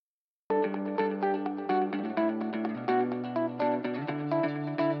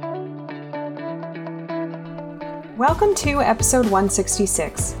Welcome to episode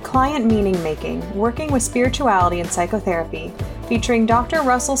 166, Client Meaning Making, Working with Spirituality and Psychotherapy, featuring Dr.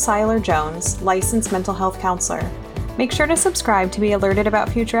 Russell Seiler Jones, licensed mental health counselor. Make sure to subscribe to be alerted about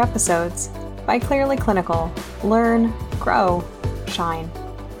future episodes. By Clearly Clinical. Learn, grow, shine.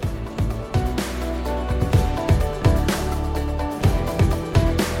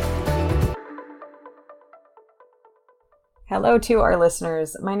 Hello to our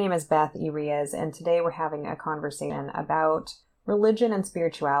listeners. My name is Beth Urias, and today we're having a conversation about religion and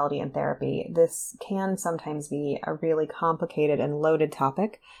spirituality and therapy. This can sometimes be a really complicated and loaded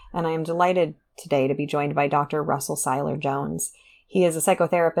topic, and I am delighted today to be joined by Dr. Russell Seiler Jones. He is a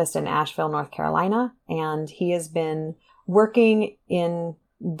psychotherapist in Asheville, North Carolina, and he has been working in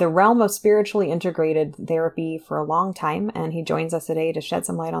the realm of spiritually integrated therapy for a long time, and he joins us today to shed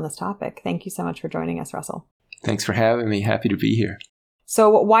some light on this topic. Thank you so much for joining us, Russell. Thanks for having me. Happy to be here. So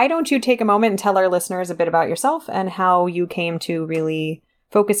why don't you take a moment and tell our listeners a bit about yourself and how you came to really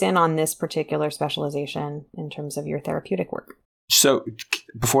focus in on this particular specialization in terms of your therapeutic work? So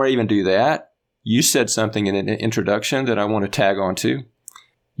before I even do that, you said something in an introduction that I want to tag on to.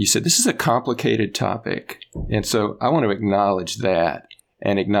 You said this is a complicated topic. And so I want to acknowledge that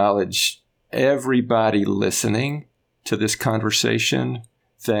and acknowledge everybody listening to this conversation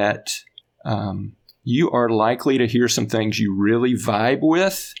that you are likely to hear some things you really vibe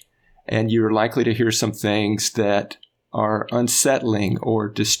with, and you're likely to hear some things that are unsettling or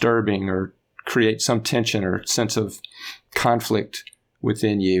disturbing or create some tension or sense of conflict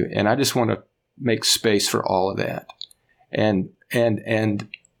within you. And I just want to make space for all of that. And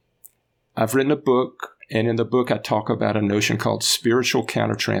I've written a book, and in the book I talk about a notion called spiritual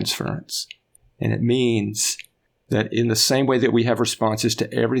countertransference. And it means that in the same way that we have responses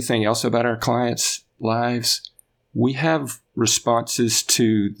to everything else about our clients' lives, we have responses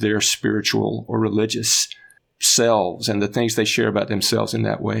to their spiritual or religious selves and the things they share about themselves in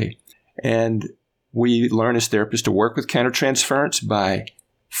that way. And we learn as therapists to work with countertransference by,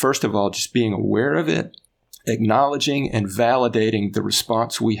 first of all, just being aware of it, acknowledging and validating the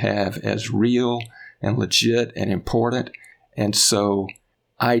response we have as real and legit and important. And so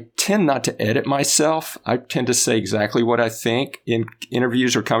I tend not to edit myself. I tend to say exactly what I think in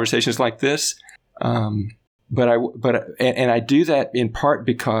interviews or conversations like this. But I do that in part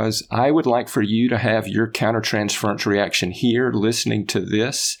because I would like for you to have your countertransference reaction here, listening to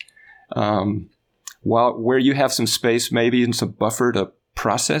this, where you have some space, maybe and some buffer to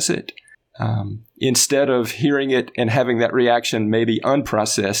process it, instead of hearing it and having that reaction maybe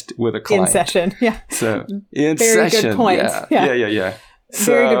unprocessed with a client. In session, yeah. So in Very session, good point. Yeah.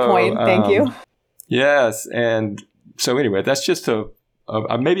 Very good point. Thank you. Yes, and so anyway, that's just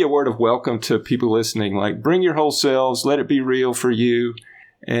maybe a word of welcome to people listening. Like, bring your whole selves, let it be real for you,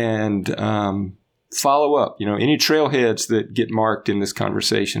 and follow up. Any trailheads that get marked in this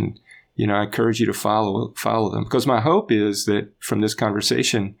conversation, I encourage you to follow them, because my hope is that from this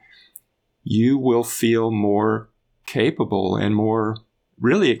conversation, you will feel more capable and more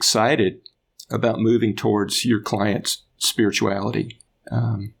really excited about moving towards your client's spirituality.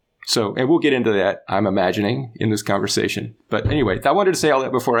 And we'll get into that, I'm imagining, in this conversation. But anyway, I wanted to say all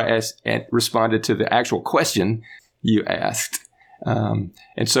that before I asked and responded to the actual question you asked. And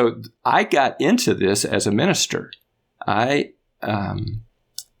so I got into this as a minister. After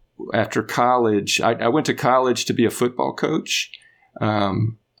college, I went to college to be a football coach. I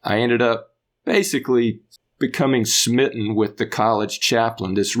ended up basically becoming smitten with the college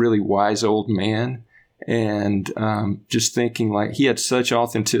chaplain, this really wise old man. And just thinking, like, he had such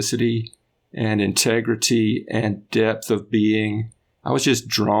authenticity and integrity and depth of being. I was just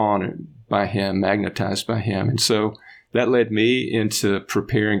drawn by him, magnetized by him. And so that led me into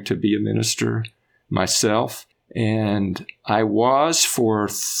preparing to be a minister myself. And I was for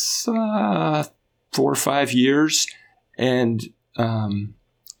 4 or 5 years, and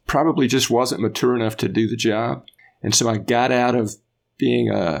probably just wasn't mature enough to do the job. And so I got out of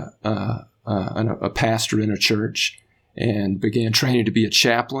being a pastor in a church and began training to be a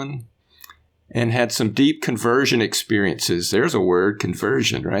chaplain, and had some deep conversion experiences. There's a word,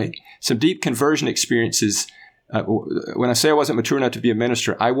 conversion, right? Some deep conversion experiences. When I say I wasn't mature enough to be a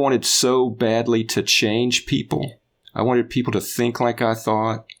minister, I wanted so badly to change people. I wanted people to think like I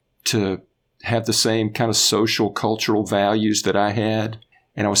thought, to have the same kind of social, cultural values that I had.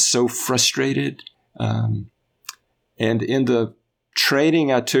 And I was so frustrated. And in the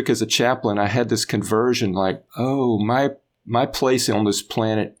training I took as a chaplain, I had this conversion, like, oh, my place on this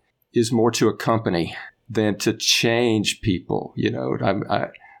planet is more to accompany than to change people.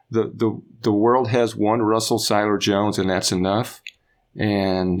 The world has one Russell Seiler Jones, and that's enough.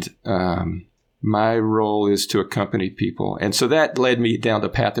 And my role is to accompany people. And so that led me down the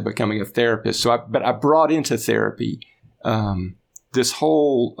path of becoming a therapist. But I brought into therapy this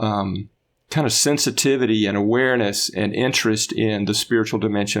whole kind of sensitivity and awareness and interest in the spiritual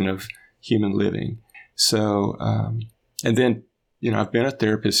dimension of human living. So, and then, I've been a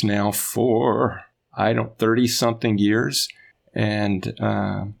therapist now for, 30-something years. And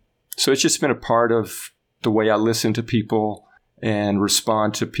so it's just been a part of the way I listen to people and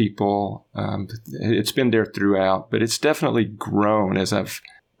respond to people. It's been there throughout, but it's definitely grown as I've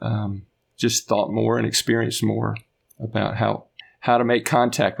just thought more and experienced more about how to make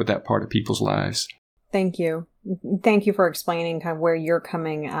contact with that part of people's lives. Thank you. Thank you for explaining kind of where you're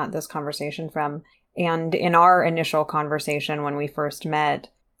coming at this conversation from. And in our initial conversation when we first met,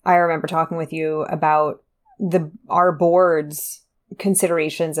 I remember talking with you about our board's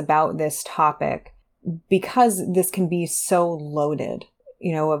considerations about this topic, because this can be so loaded,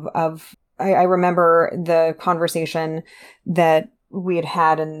 I remember the conversation that we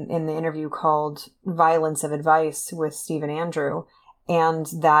had in the interview called Violence of Advice with Steve and Andrew, and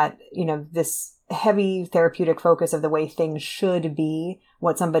that, this heavy therapeutic focus of the way things should be,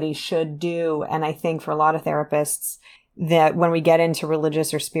 what somebody should do. And I think for a lot of therapists that when we get into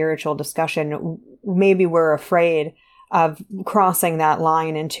religious or spiritual discussion, maybe we're afraid of crossing that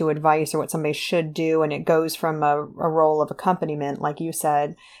line into advice or what somebody should do. And it goes from a role of accompaniment, like you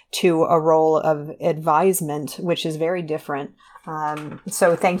said, to a role of advisement, which is very different.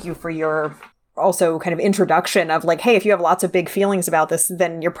 So thank you for your also kind of introduction of like, hey, if you have lots of big feelings about this,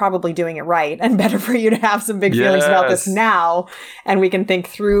 then you're probably doing it right, and better for you to have some big feelings about this now. And we can think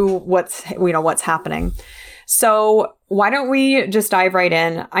through what's happening. So why don't we just dive right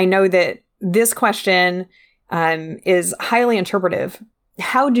in? I know that this question is highly interpretive.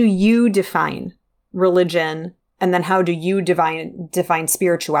 How do you define religion? And then how do you define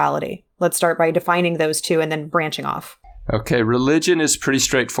spirituality? Let's start by defining those two and then branching off. Okay, religion is pretty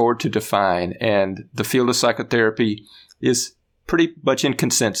straightforward to define, and the field of psychotherapy is pretty much in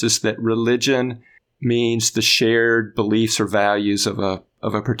consensus that religion means the shared beliefs or values of a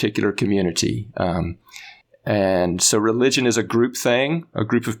particular community. And so religion is a group thing. A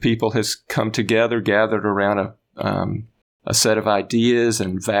group of people has come together, gathered around a set of ideas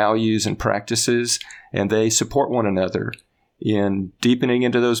and values and practices, and they support one another in deepening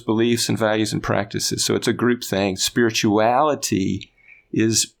into those beliefs and values and practices. So it's a group thing. Spirituality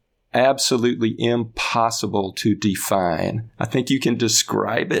is absolutely impossible to define. I think you can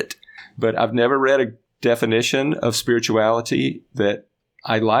describe it, but I've never read a definition of spirituality that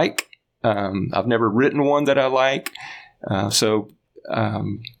I like. I've never written one that I like. So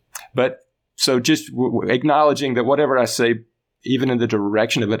just acknowledging that whatever I say, even in the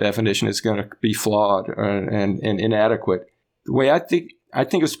direction of a definition, is going to be flawed and inadequate. The way I think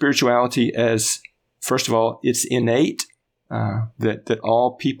of spirituality as, first of all, it's innate, that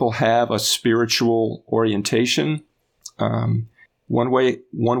all people have a spiritual orientation. One way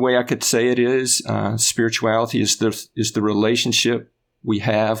I could say it is spirituality is the relationship we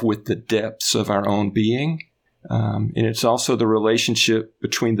have with the depths of our own being. And it's also the relationship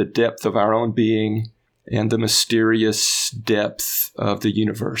between the depth of our own being and the mysterious depth of the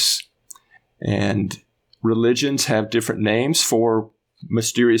universe. And religions have different names for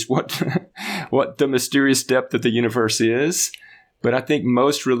mysterious what the mysterious depth of the universe is. But I think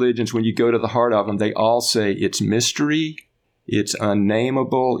most religions, when you go to the heart of them, they all say it's mystery, it's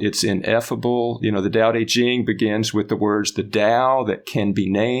unnameable, it's ineffable. The Tao Te Ching begins with the words, the Tao that can be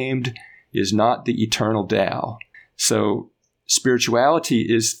named is not the eternal Tao. So spirituality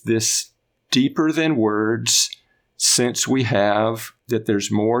is this deeper than words sense we have that there's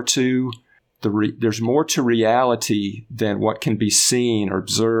more to reality than what can be seen or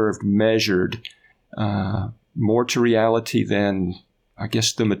observed, measured, more to reality than, I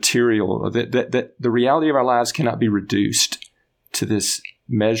guess, the material, that the reality of our lives cannot be reduced to this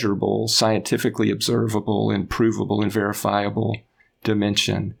measurable, scientifically observable, and provable and verifiable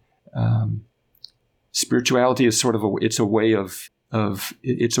dimension. Spirituality is sort of it's a way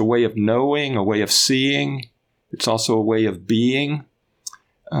of knowing, a way of seeing. It's also a way of being.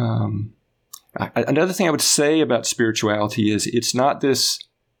 Another thing I would say about spirituality is it's not this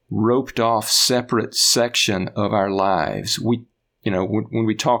roped off separate section of our lives. When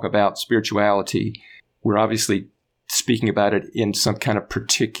we talk about spirituality, we're obviously speaking about it in some kind of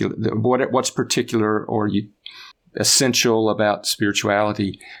particular, what's particular or essential about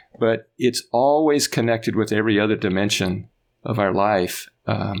spirituality, but it's always connected with every other dimension of our life.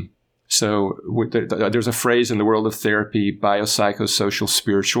 So there's a phrase in the world of therapy, biopsychosocial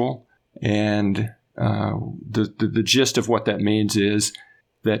spiritual. And the gist of what that means is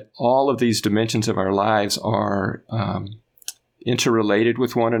that all of these dimensions of our lives are interrelated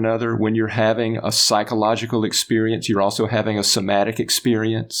with one another. When you're having a psychological experience, you're also having a somatic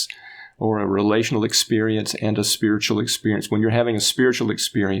experience, or a relational experience and a spiritual experience. When you're having a spiritual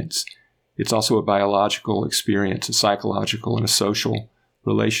experience, it's also a biological experience, a psychological and a social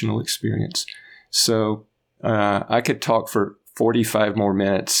relational experience. So I could talk for 45 more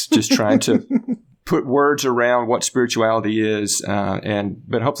minutes just trying to put words around what spirituality is,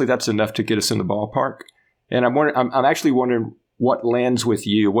 but hopefully that's enough to get us in the ballpark. And I'm actually wondering what lands with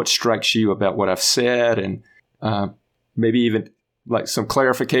you, what strikes you about what I've said, and maybe even like some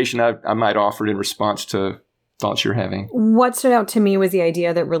clarification I might offer in response to thoughts you're having. What stood out to me was the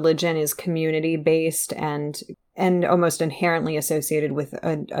idea that religion is community-based and almost inherently associated with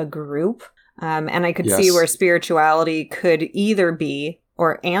a group. And I could see where spirituality could either be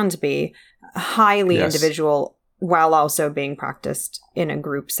be highly individual while also being practiced in a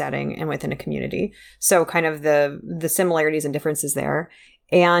group setting and within a community. So kind of the similarities and differences there.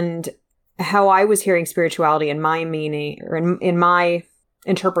 And how I was hearing spirituality in my meaning, or in my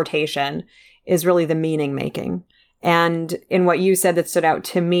interpretation, is really the meaning making. And in what you said that stood out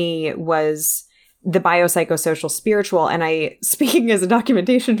to me was the biopsychosocial spiritual. And speaking as a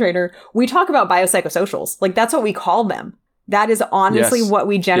documentation trainer, we talk about biopsychosocials. Like, that's what we call them. That is honestly what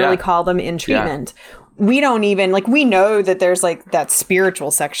we generally call them in treatment. Yeah. We don't even, we know that there's that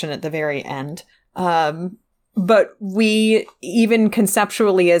spiritual section at the very end. But we, even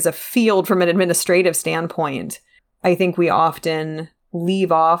conceptually as a field from an administrative standpoint, I think we often leave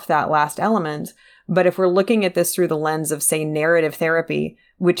off that last element. But if we're looking at this through the lens of, say, narrative therapy,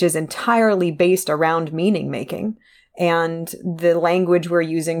 which is entirely based around meaning making, and the language we're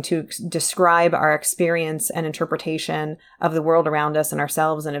using to describe our experience and interpretation of the world around us and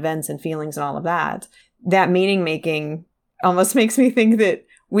ourselves and events and feelings and all of that, that meaning making almost makes me think that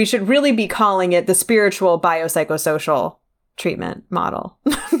we should really be calling it the spiritual biopsychosocial treatment model,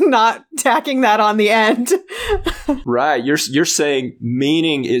 not tacking that on the end. Right. You're saying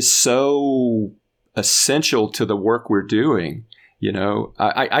meaning is so essential to the work we're doing.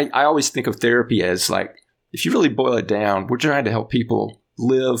 I always think of therapy as if you really boil it down, we're trying to help people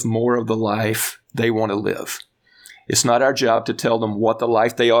live more of the life they want to live. It's not our job to tell them what the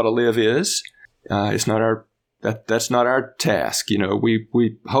life they ought to live is. It's not that's not our task.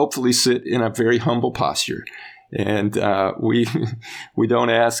 We hopefully sit in a very humble posture, and we don't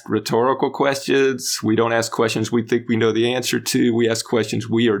ask rhetorical questions. We don't ask questions we think we know the answer to. We ask questions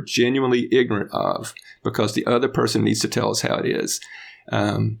we are genuinely ignorant of because the other person needs to tell us how it is.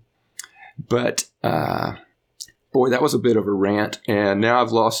 Boy, that was a bit of a rant, and now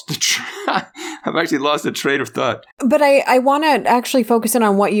I've lost I've actually lost the train of thought. But I want to actually focus in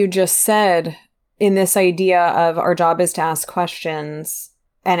on what you just said, in this idea of our job is to ask questions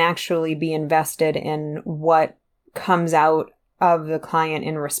and actually be invested in what comes out of the client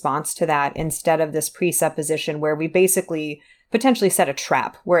in response to that, instead of this presupposition where we basically potentially set a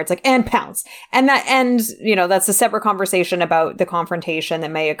trap where it's and pounce. And that's a separate conversation about the confrontation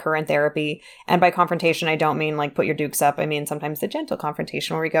that may occur in therapy. And by confrontation, I don't mean put your dukes up. I mean, sometimes the gentle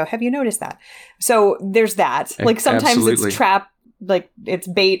confrontation where we go, have you noticed that? So there's that. Sometimes Absolutely. It's trap, it's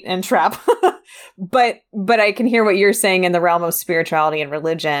bait and trap. But I can hear what you're saying in the realm of spirituality and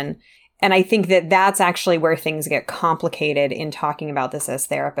religion. And I think that that's actually where things get complicated in talking about this as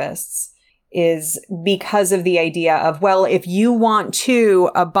therapists, is because of the idea of, well, if you want to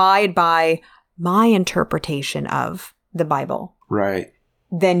abide by my interpretation of the Bible, right,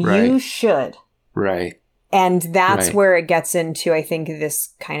 then you should. Right. And that's where it gets into, I think,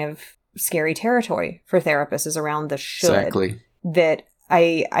 this kind of scary territory for therapists, is around the should. Exactly. That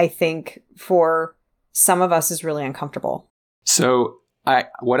I think for some of us is really uncomfortable. So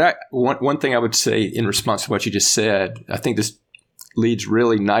one thing I would say in response to what you just said, I think this leads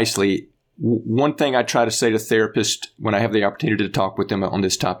really nicely. One thing I try to say to therapists when I have the opportunity to talk with them on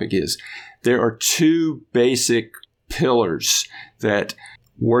this topic is there are two basic pillars that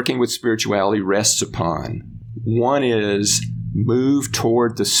working with spirituality rests upon. One is move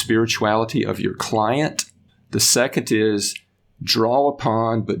toward the spirituality of your client. The second is draw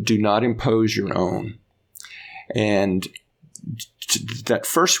upon but do not impose your own. And that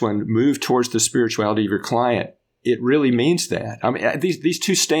first one, move towards the spirituality of your client, it really means that. I mean, these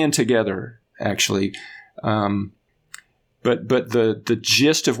two stand together, actually. But the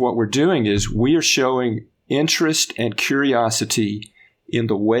gist of what we're doing is we are showing interest and curiosity in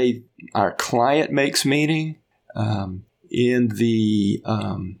the way our client makes meaning, in the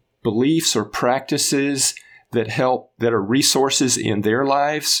beliefs or practices that are resources in their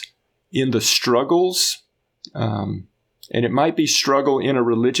lives, in the struggles, And it might be struggle in a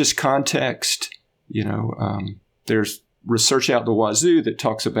religious context. There's research out the wazoo that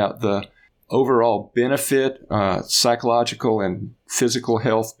talks about the overall benefit, psychological and physical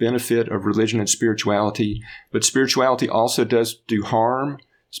health benefit of religion and spirituality. But spirituality also does do harm.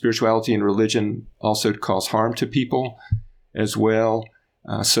 Spirituality and religion also cause harm to people as well.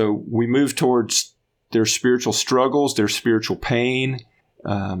 So we move towards their spiritual struggles, their spiritual pain,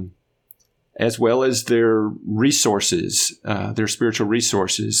 as well as their resources, their spiritual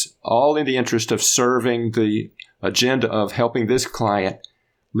resources, all in the interest of serving the agenda of helping this client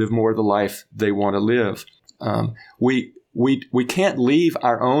live more of the life they want to live. We can't leave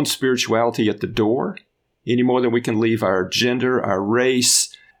our own spirituality at the door any more than we can leave our gender, our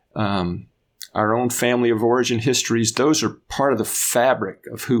race, our own family of origin histories. Those are part of the fabric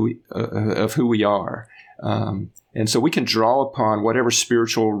of who we are. And so we can draw upon whatever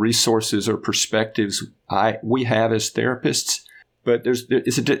spiritual resources or perspectives we have as therapists. But there's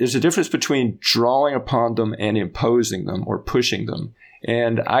a difference between drawing upon them and imposing them or pushing them.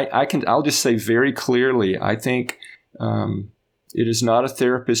 And I'll just say very clearly, I think it is not a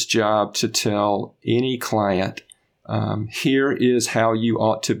therapist's job to tell any client, here is how you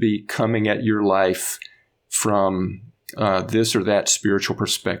ought to be coming at your life from this or that spiritual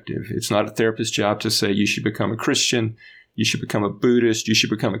perspective. It's not a therapist's job to say you should become a Christian, you should become a Buddhist, you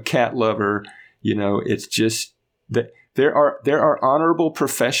should become a cat lover. It's just that there are honorable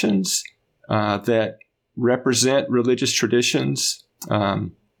professions that represent religious traditions.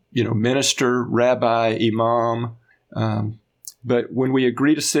 Minister, rabbi, imam. But when we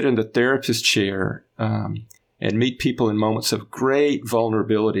agree to sit in the therapist chair and meet people in moments of great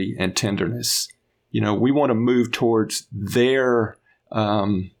vulnerability and tenderness, we want to move towards we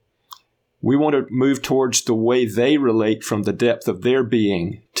want to move towards the way they relate from the depth of their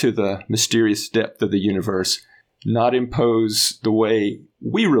being to the mysterious depth of the universe, not impose the way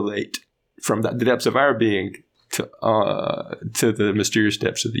we relate from the depths of our being to the mysterious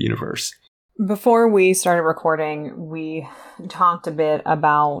depths of the universe. Before we started recording, we talked a bit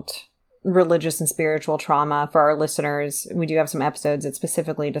about religious and spiritual trauma. For our listeners, we do have some episodes that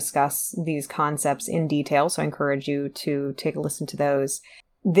specifically discuss these concepts in detail, so I encourage you to take a listen to those.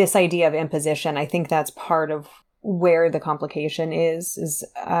 This idea of imposition, I think that's part of where the complication is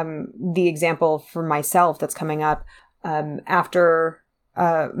the example for myself that's coming up after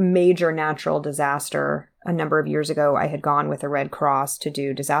a major natural disaster. A number of years ago, I had gone with the Red Cross to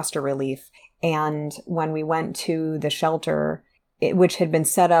do disaster relief. And when we went to the shelter, which had been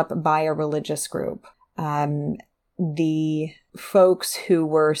set up by a religious group, the folks who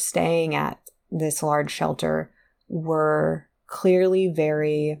were staying at this large shelter were clearly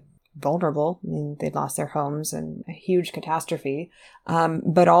very vulnerable. I mean, they'd lost their homes and a huge catastrophe.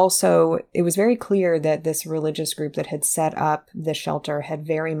 But also, it was very clear that this religious group that had set up the shelter had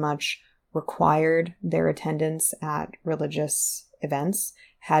very much required their attendance at religious events,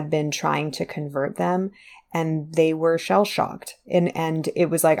 had been trying to convert them, and they were shell-shocked. And it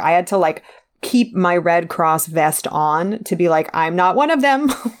was like, I had to keep my Red Cross vest on to be like, I'm not one of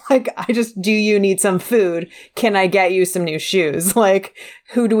them. Do you need some food? Can I get you some new shoes?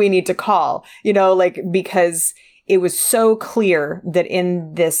 Who do we need to call? Because it was so clear that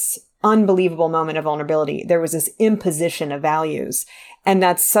in this unbelievable moment of vulnerability, there was this imposition of values. And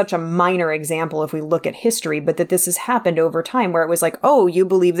that's such a minor example if we look at history, but that this has happened over time where it was like, oh, you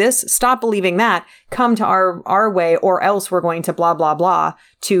believe this? Stop believing that. Come to our way, or else we're going to blah, blah, blah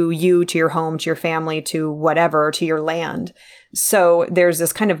to you, to your home, to your family, to whatever, to your land. So there's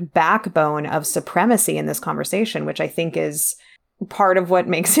this kind of backbone of supremacy in this conversation, which I think is part of what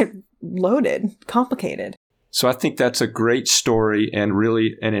makes it loaded, complicated. So I think that's a great story and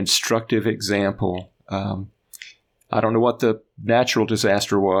really an instructive example. I don't know what the natural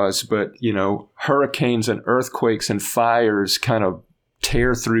disaster was, but, hurricanes and earthquakes and fires kind of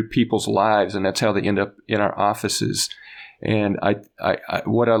tear through people's lives, and that's how they end up in our offices. And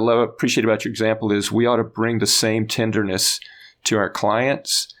what I appreciate about your example is we ought to bring the same tenderness to our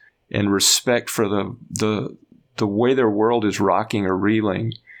clients and respect for the way their world is rocking or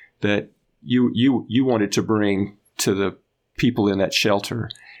reeling that you wanted to bring to the people in that shelter.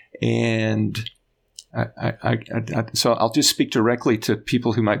 And so I'll just speak directly to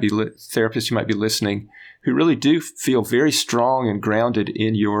people who might be therapists who might be listening, who really do feel very strong and grounded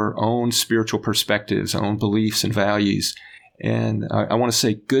in your own spiritual perspectives, own beliefs and values. And I want to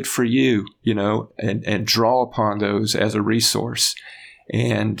say, good for you, and draw upon those as a resource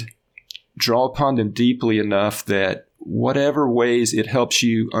and draw upon them deeply enough that whatever ways it helps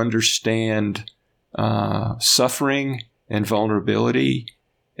you understand suffering and vulnerability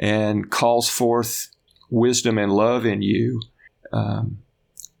and calls forth wisdom and love in you,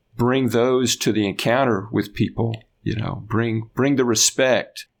 bring those to the encounter with people. Bring the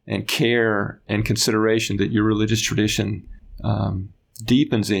respect and care and consideration that your religious tradition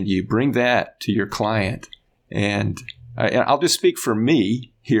deepens in you. Bring that to your client. And I'll just speak for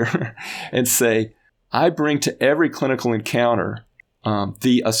me here and say, I bring to every clinical encounter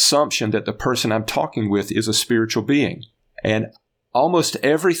the assumption that the person I'm talking with is a spiritual being. And almost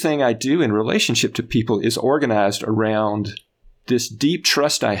everything I do in relationship to people is organized around this deep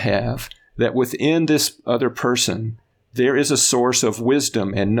trust I have that within this other person, there is a source of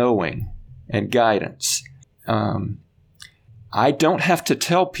wisdom and knowing and guidance. I don't have to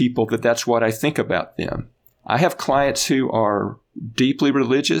tell people that that's what I think about them. I have clients who are deeply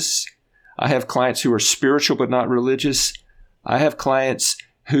religious. I have clients who are spiritual but not religious. I have clients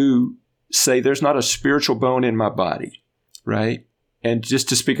who say there's not a spiritual bone in my body, right? And just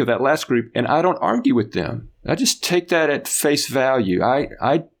to speak of that last group, and I don't argue with them. I just take that at face value.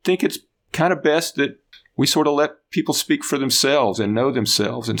 I think it's kind of best that we sort of let people speak for themselves and know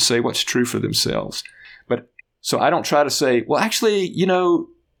themselves and say what's true for themselves. So I don't try to say, well, actually,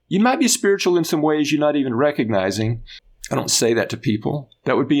 you might be spiritual in some ways you're not even recognizing. I don't say that to people.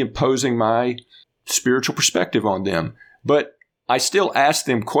 That would be imposing my spiritual perspective on them. But I still ask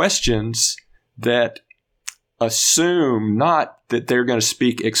them questions that assume not that they're going to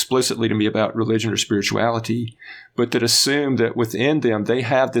speak explicitly to me about religion or spirituality, but that assume that within them they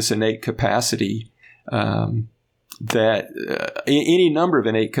have this innate capacity, any number of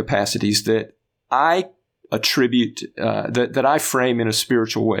innate capacities that I attribute, that I frame in a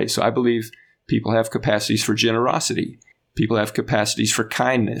spiritual way. So I believe people have capacities for generosity. People have capacities for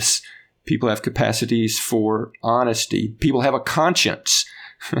kindness. People have capacities for honesty. People have a conscience.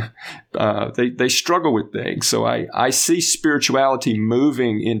 They struggle with things. So I see spirituality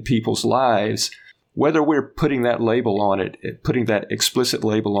moving in people's lives, whether we're putting that label on it, putting that explicit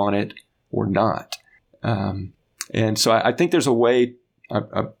label on it or not. And so I think there's a way,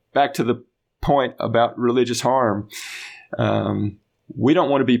 back to the point about religious harm, we don't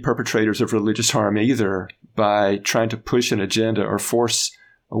want to be perpetrators of religious harm either by trying to push an agenda or force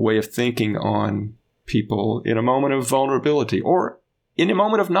a way of thinking on people in a moment of vulnerability or in a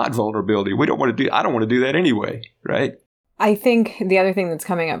moment of not vulnerability. I don't want to do that anyway, right? I think the other thing that's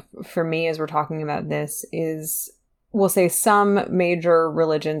coming up for me as we're talking about this is, we'll say some major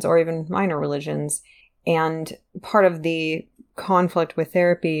religions or even minor religions, and part of the conflict with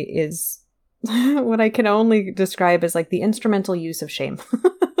therapy is what I can only describe as like the instrumental use of shame.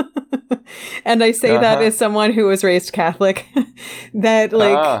 And I say that as someone who was raised Catholic, that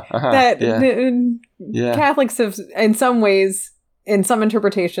Catholics have in some ways, in some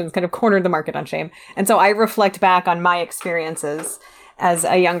interpretations, kind of cornered the market on shame. And so I reflect back on my experiences as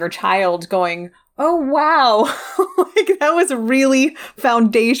a younger child going, oh, wow, like that was really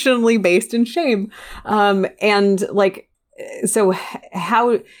foundationally based in shame. And like, so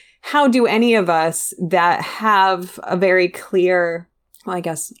how do any of us that have a very clear, well, I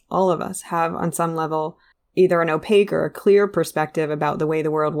guess all of us have on some level either an opaque or a clear perspective about the way the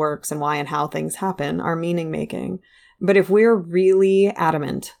world works and why and how things happen, our meaning making. But if we're really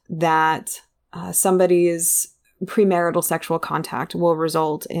adamant that somebody's premarital sexual contact will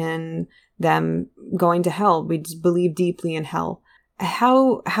result in them going to hell, we just believe deeply in hell,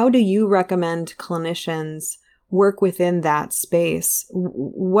 how do you recommend clinicians work within that space?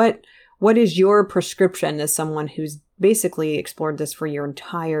 What is your prescription as someone who's basically explored this for your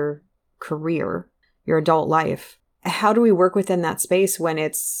entire career, your adult life? How do we work within that space when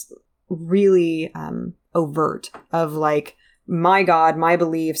it's really overt of like, my God, my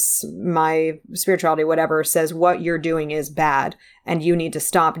beliefs, my spirituality, whatever, says what you're doing is bad and you need to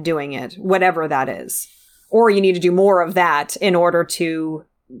stop doing it, whatever that is. Or you need to do more of that in order to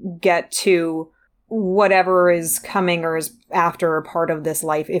get to whatever is coming or is after a part of this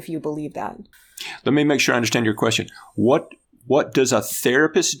life, if you believe that. Let me make sure I understand your question. What does a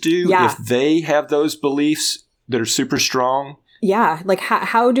therapist do if they have those beliefs that are super strong? Yeah. Like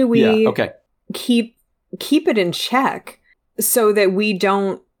how do we keep it in check so that we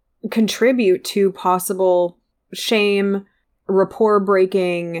don't contribute to possible shame, rapport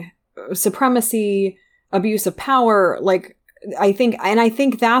breaking, supremacy, abuse of power? Like, I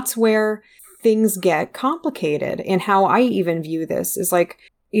think that's where things get complicated. And how I even view this is like,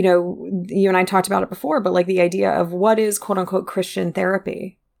 you know, you and I talked about it before, but like the idea of what is quote unquote Christian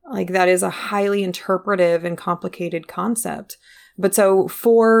therapy, like that is a highly interpretive and complicated concept. But so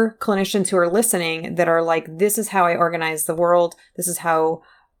for clinicians who are listening that are like, this is how I organize the world. This is how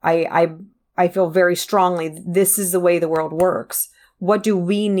I feel very strongly. This is the way the world works. What do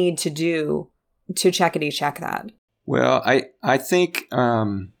we need to do checkity check that? Well, I think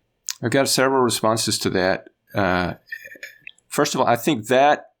I've got several responses to that. First of all, I think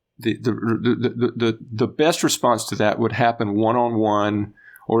that the best response to that would happen one-on-one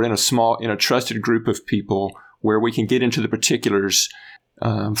or in a trusted group of people where we can get into the particulars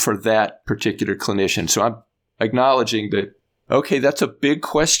for that particular clinician. So I'm acknowledging that, okay, that's a big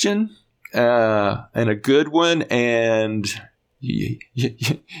question and a good one. And you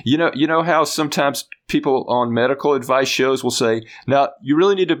know how sometimes people on medical advice shows will say, now you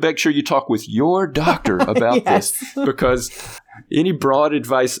really need to make sure you talk with your doctor about Yes. this, because any broad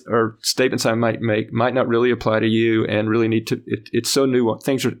advice or statements I might make might not really apply to you, and really need to. It's so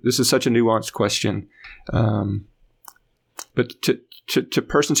nuanced. This is such a nuanced question. But to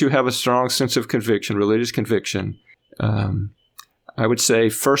persons who have a strong sense of conviction, religious conviction, I would say,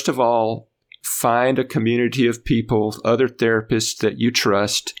 first of all, find a community of people, other therapists that you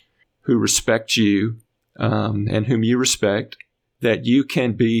trust, who respect you and whom you respect, that you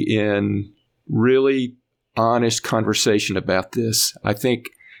can be in really honest conversation about this. I think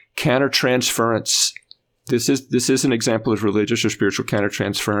countertransference, this is an example of religious or spiritual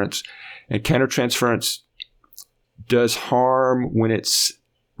countertransference, and countertransference does harm when it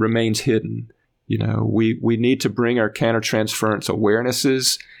remains hidden. We need to bring our countertransference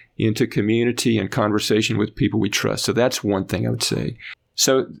awarenesses into community and conversation with people we trust. So that's one thing I would say.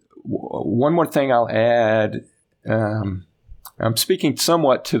 So one more thing I'll add. I'm speaking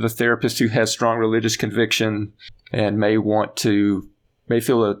somewhat to the therapist who has strong religious conviction and may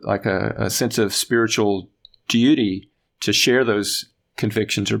feel like a sense of spiritual duty to share those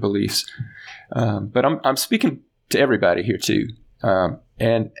convictions or beliefs. But I'm speaking to everybody here too. And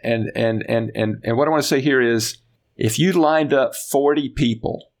what I want to say here is, if you lined up 40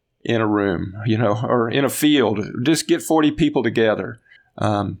 people in a room, or in a field, just get 40 people together,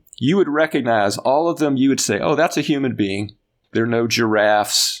 you would recognize all of them. You would say, oh, that's a human being. There are no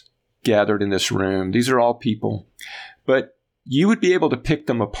giraffes gathered in this room. These are all people. But you would be able to pick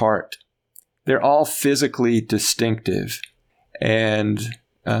them apart. They're all physically distinctive. And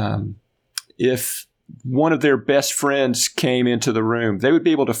if one of their best friends came into the room, they would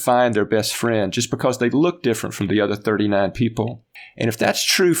be able to find their best friend just because they look different from the other 39 people. And if that's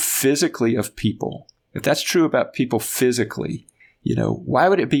true physically of people, if that's true about people physically, why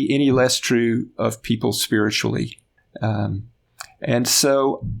would it be any less true of people spiritually? And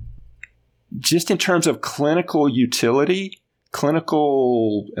so just in terms of clinical utility,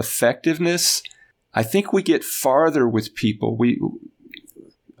 clinical effectiveness, I think we get farther with people.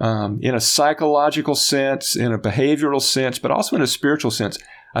 In a psychological sense, in a behavioral sense, but also in a spiritual sense,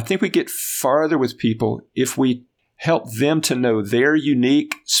 I think we get farther with people if we help them to know their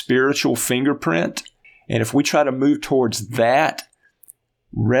unique spiritual fingerprint. And if we try to move towards that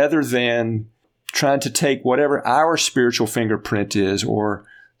rather than trying to take whatever our spiritual fingerprint is, or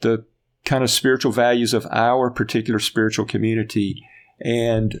the kind of spiritual values of our particular spiritual community,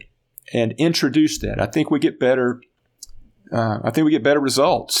 and introduce that, I think we get better. I think we get better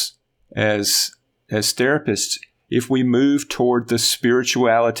results as therapists if we move toward the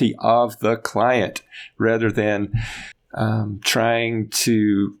spirituality of the client rather than trying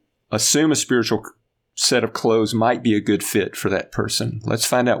to assume a spiritual set of clothes might be a good fit for that person. Let's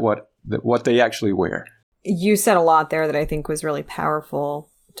find out what they actually wear. You said a lot there that I think was really powerful.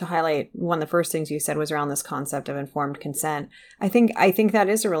 To highlight, one of the first things you said was around this concept of informed consent. I think that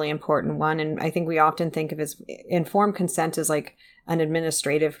is a really important one. And I think we often think of as informed consent as like an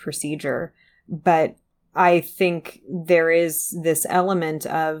administrative procedure. But I think there is this element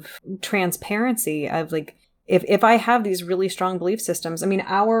of transparency of like, if I have these really strong belief systems, I mean,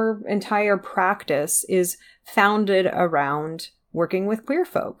 our entire practice is founded around working with queer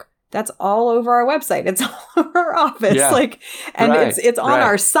folk. That's all over our website. It's all over our office. Yeah. It's on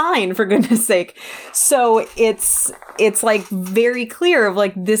our sign, for goodness sake. So it's like very clear of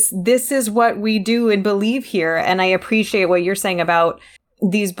like, this is what we do and believe here. And I appreciate what you're saying about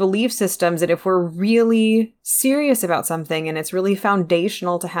these belief systems, that if we're really serious about something and it's really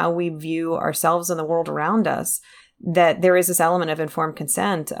foundational to how we view ourselves and the world around us, that there is this element of informed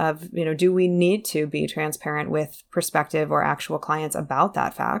consent of, do we need to be transparent with prospective or actual clients about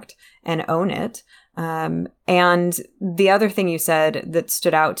that fact and own it? And the other thing you said that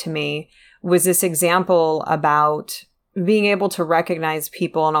stood out to me was this example about being able to recognize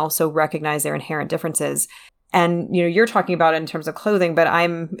people and also recognize their inherent differences. And, you're talking about it in terms of clothing, but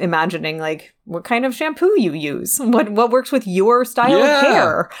I'm imagining like what kind of shampoo you use, what works with your style of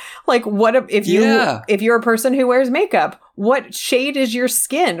hair. Like, if you're a person who wears makeup, what shade is your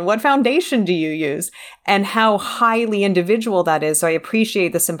skin? What foundation do you use? And how highly individual that is. So I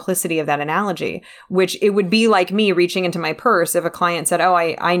appreciate the simplicity of that analogy, which it would be like me reaching into my purse if a client said, oh,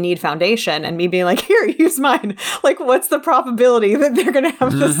 I need foundation, and me being like, here, use mine. Like, what's the probability that they're going to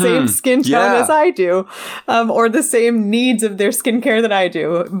have the same skin tone as I do, or the same needs of their skincare that I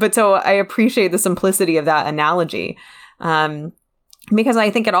do? But so I appreciate the simplicity of that analogy, because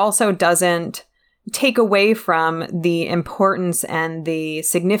I think it also doesn't take away from the importance and the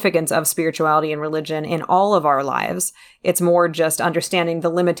significance of spirituality and religion in all of our lives. It's more just understanding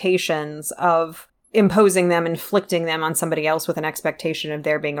the limitations of imposing them, inflicting them on somebody else with an expectation of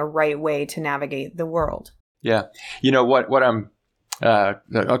there being a right way to navigate the world. Yeah. You know, what I'm,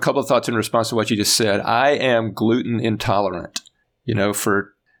 a couple of thoughts in response to what you just said. I am gluten intolerant. You know,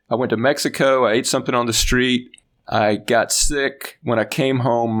 I went to Mexico, I ate something on the street, I got sick. When I came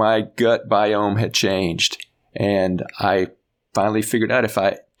home, my gut biome had changed. And I finally figured out if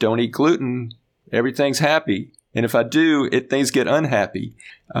I don't eat gluten, everything's happy. And if I do, things get unhappy.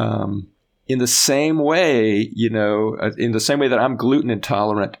 In the same way, you know, in the same way that I'm gluten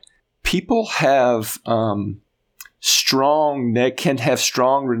intolerant, people have can have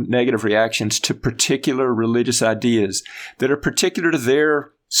strong negative reactions to particular religious ideas that are particular to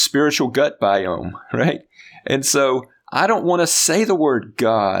their spiritual gut biome, right? And so I don't want to say the word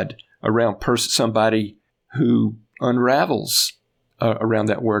God around somebody who unravels around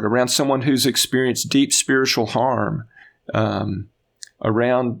that word, around someone who's experienced deep spiritual harm,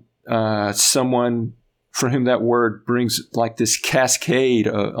 around someone for whom that word brings like this cascade,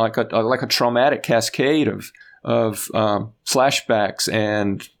 like a traumatic cascade of flashbacks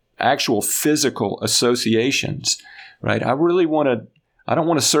and actual physical associations, right? I don't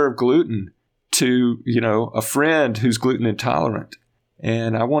want to serve gluten to, you know, a friend who's gluten intolerant.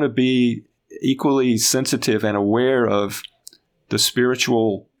 And I want to be equally sensitive and aware of the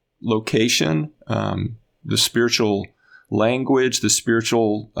spiritual location, the spiritual language, the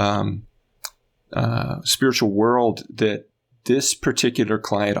spiritual world that this particular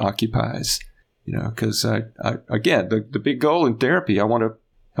client occupies. You know, because again, the big goal in therapy, I want to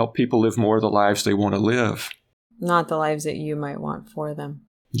help people live more of the lives they want to live. Not the lives that you might want for them.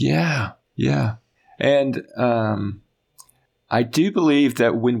 Yeah. Yeah. And I do believe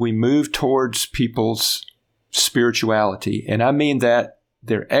that when we move towards people's spirituality, and I mean that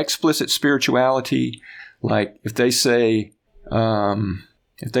their explicit spirituality, like if they say an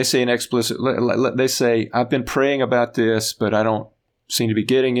explicit, they say, I've been praying about this, but I don't seem to be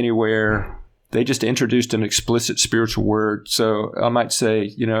getting anywhere. They just introduced an explicit spiritual word. So I might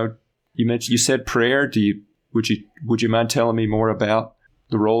say, you know, you said prayer. Would you mind telling me more about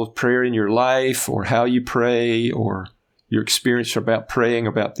the role of prayer in your life, or how you pray, or your experience about praying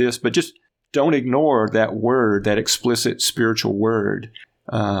about this? But just don't ignore that word, that explicit spiritual word.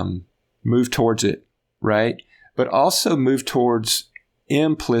 Move towards it, right? But also move towards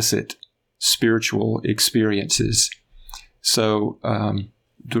implicit spiritual experiences. So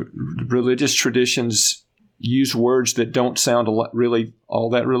the religious traditions use words that don't sound really all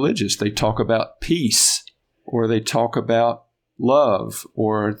that religious. They talk about peace, or they talk about love,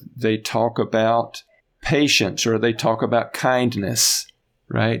 or they talk about patience, or they talk about kindness,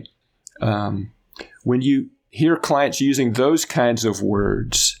 right? When you hear clients using those kinds of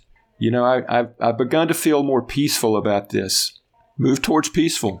words, you know, I've begun to feel more peaceful about this. Move towards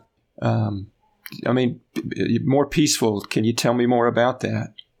peaceful. More peaceful. Can you tell me more about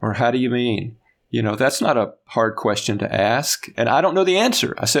that? Or how do you mean? You know, that's not a hard question to ask. And I don't know the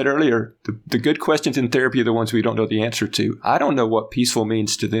answer. I said earlier, the good questions in therapy are the ones we don't know the answer to. I don't know what peaceful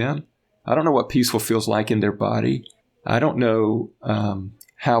means to them. I don't know what peaceful feels like in their body. I don't know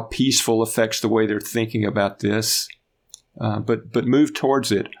how peaceful affects the way they're thinking about this. But move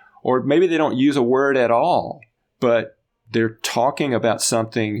towards it. Or maybe they don't use a word at all, but they're talking about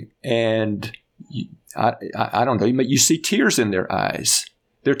something, and I don't know, you see tears in their eyes.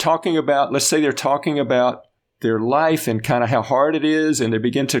 They're talking about, let's say they're talking about their life and kind of how hard it is, and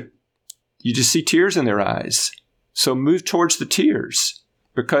you just see tears in their eyes. So move towards the tears,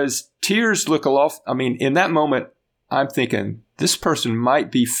 because tears look a lot, in that moment, I'm thinking this person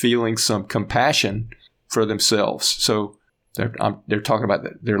might be feeling some compassion for themselves. So they're talking about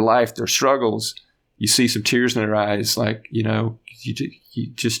their life, their struggles. You see some tears in their eyes, like, you know, you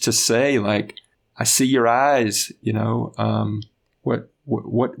just to say, like, I see your eyes, you know,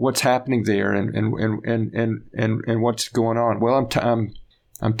 what's happening there, and what's going on? Well,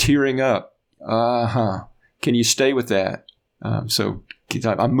 I'm tearing up. Can you stay with that? So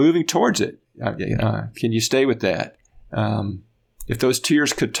I'm moving towards it. Can you stay with that? If those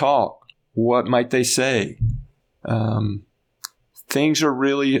tears could talk, what might they say? Things are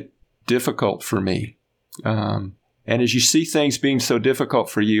really difficult for me. And as you see things being so difficult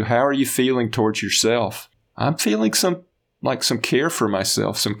for you, how are you feeling towards yourself? I'm feeling some care for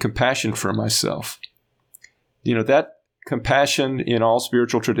myself, some compassion for myself. That compassion in all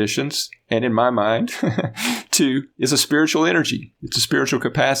spiritual traditions, and in my mind, too, is a spiritual energy. It's a spiritual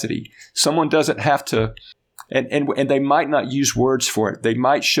capacity. Someone doesn't have to, and they might not use words for it. They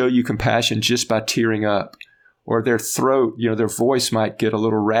might show you compassion just by tearing up, or their throat, their voice might get a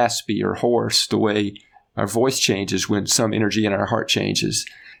little raspy or hoarse, the way our voice changes when some energy in our heart changes.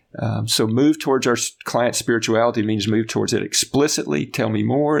 So move towards our client spirituality means move towards it explicitly. Tell me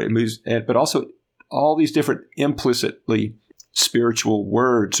more. It moves, but also all these different implicitly spiritual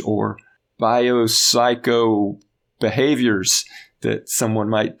words or biopsycho behaviors that someone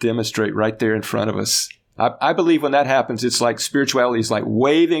might demonstrate right there in front of us. I believe when that happens, it's like spirituality is like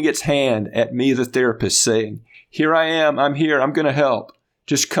waving its hand at me, the therapist, saying, "Here I am. I'm here. I'm going to help.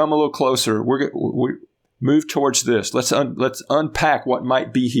 Just come a little closer. We're move towards this. Let's unpack what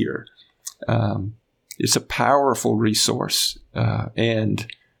might be here." It's a powerful resource, and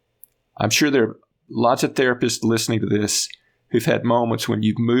I'm sure there are lots of therapists listening to this who've had moments when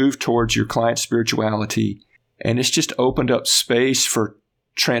you've moved towards your client's spirituality, and it's just opened up space for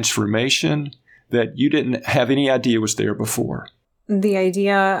transformation that you didn't have any idea was there before. The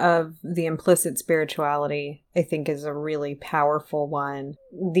idea of the implicit spirituality, I think, is a really powerful one.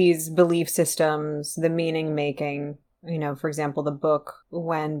 These belief systems, the meaning making, for example, the book,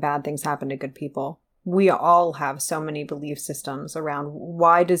 When Bad Things Happen to Good People. We all have so many belief systems around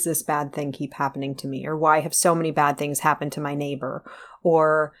why does this bad thing keep happening to me? Or why have so many bad things happened to my neighbor?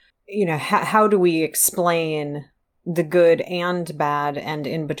 Or, how do we explain the good and bad and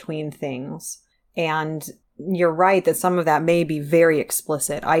in between things? And you're right that some of that may be very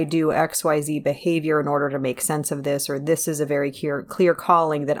explicit. I do XYZ behavior in order to make sense of this, or this is a very clear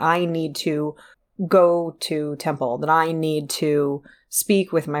calling that I need to go to temple, that I need to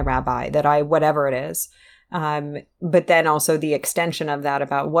speak with my rabbi, whatever it is. But then also the extension of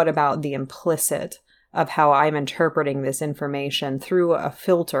that what about the implicit of how I'm interpreting this information through a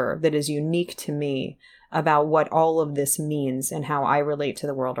filter that is unique to me about what all of this means and how I relate to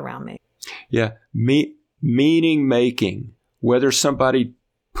the world around me. Yeah. Meaning making, whether somebody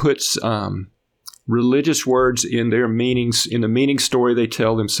puts religious words in their meanings, in the meaning story they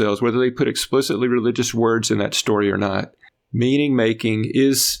tell themselves, whether they put explicitly religious words in that story or not, meaning making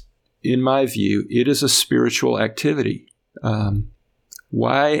is, in my view, it is a spiritual activity.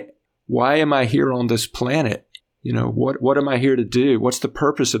 Why am I here on this planet? What am I here to do? What's the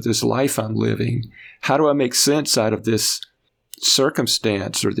purpose of this life I'm living? How do I make sense out of this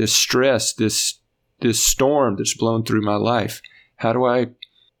circumstance or this stress, this storm that's blown through my life? How do I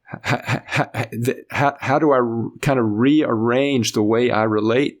kind of rearrange the way I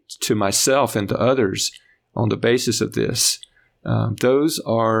relate to myself and to others on the basis of this? Those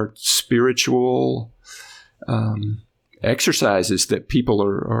are spiritual exercises that people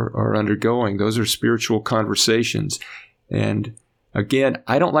are undergoing. Those are spiritual conversations. And again,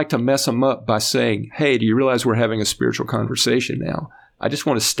 I don't like to mess them up by saying, "Hey, do you realize we're having a spiritual conversation now?" I just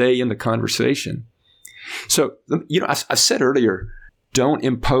want to stay in the conversation. So, I said earlier, don't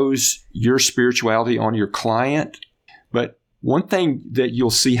impose your spirituality on your client. But one thing that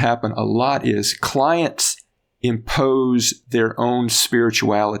you'll see happen a lot is clients impose their own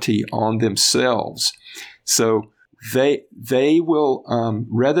spirituality on themselves. So they will,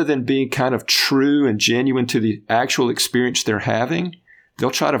 rather than being kind of true and genuine to the actual experience they're having,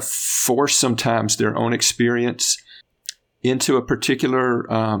 they'll try to force sometimes their own experience into a particular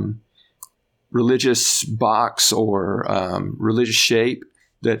religious box or religious shape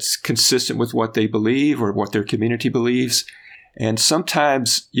that's consistent with what they believe or what their community believes. And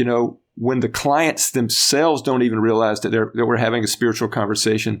sometimes, when the clients themselves don't even realize that we're having a spiritual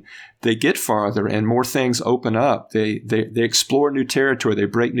conversation, they get farther and more things open up. They explore new territory. They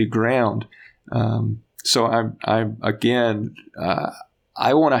break new ground. So I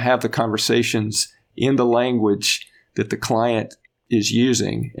want to have the conversations in the language that the client is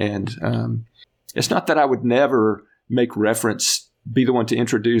using. And it's not that I would never make reference, be the one to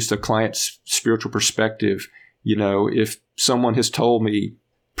introduce the client's spiritual perspective. If someone has told me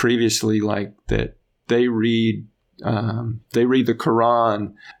previously, like that they read the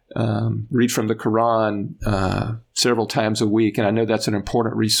Quran, read from the Quran several times a week, and I know that's an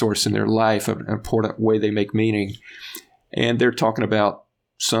important resource in their life, an important way they make meaning, and they're talking about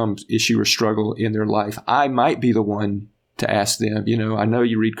some issue or struggle in their life, I might be the one to ask them, I know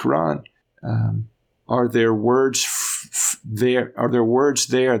you read Quran. Are there words there? Are there words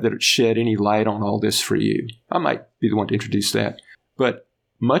there that shed any light on all this for you? I might be the one to introduce that. But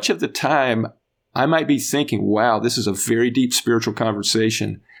much of the time, I might be thinking, wow, this is a very deep spiritual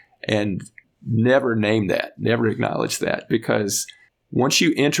conversation, and never name that, never acknowledge that. Because once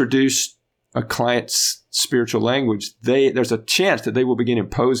you introduce a client's spiritual language, there's a chance that they will begin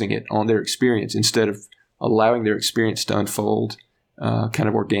imposing it on their experience instead of allowing their experience to unfold kind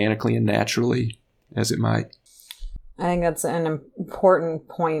of organically and naturally as it might. I think that's an important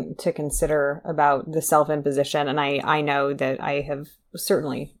point to consider about the self-imposition. And I know that I have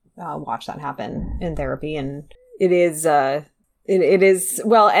certainly watched that happen in therapy. And it is,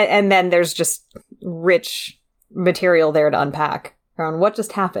 well, and then there's just rich material there to unpack around what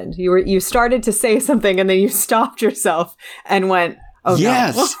just happened. You started to say something and then you stopped yourself and went, oh,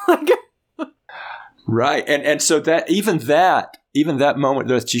 yes. No. Right. And so even that moment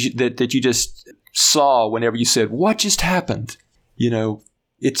that you just saw whenever you said, what just happened?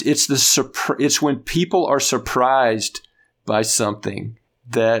 It's when people are surprised by something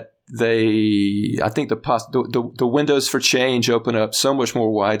that I think the windows for change open up so much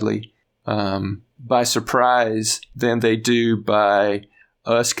more widely by surprise than they do by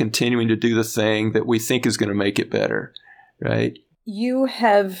us continuing to do the thing that we think is going to make it better, right? You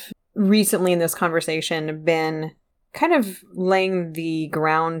have recently in this conversation been kind of laying the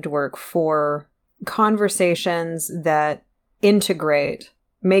groundwork for conversations that integrate,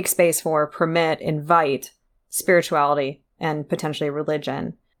 make space for, permit, invite spirituality and potentially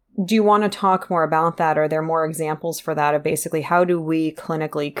religion. Do you want to talk more about that? Are there more examples for that of basically how do we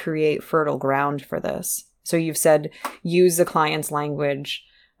clinically create fertile ground for this? So you've said use the client's language,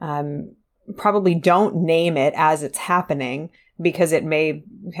 probably don't name it as it's happening because it may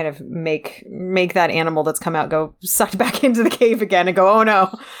kind of make that animal that's come out go sucked back into the cave again and go, oh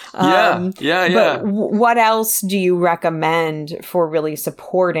no. Yeah. But what else do you recommend for really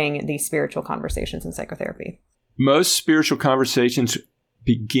supporting these spiritual conversations in psychotherapy? Most spiritual conversations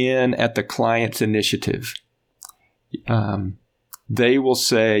begin at the client's initiative. They will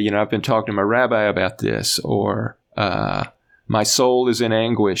say, I've been talking to my rabbi about this, or my soul is in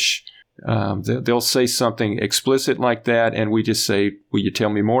anguish. They'll say something explicit like that, and we just say, will you tell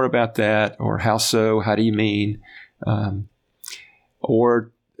me more about that? Or how so? How do you mean?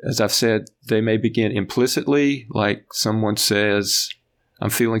 Or, as I've said, they may begin implicitly, like someone says,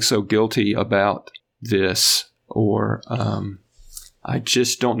 I'm feeling so guilty about this, or I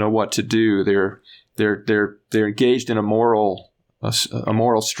just don't know what to do. They're engaged in a moral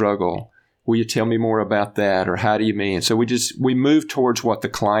struggle. Will you tell me more about that? Or how do you mean? So we move towards what the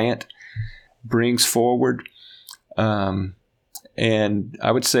client brings forward. And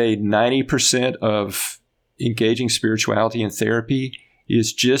I would say 90% of engaging spirituality in therapy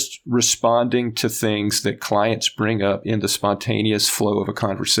is just responding to things that clients bring up in the spontaneous flow of a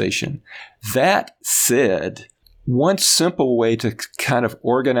conversation. That said, one simple way to kind of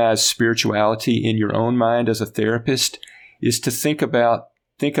organize spirituality in your own mind as a therapist is to think about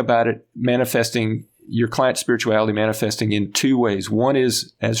it manifesting, your client's spirituality manifesting in two ways. One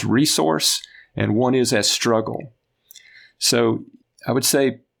is as resource and one is as struggle. So I would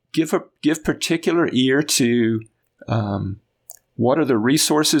say give particular ear to what are the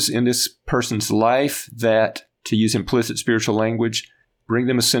resources in this person's life that, to use implicit spiritual language, bring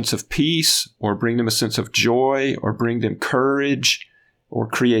them a sense of peace, or bring them a sense of joy, or bring them courage or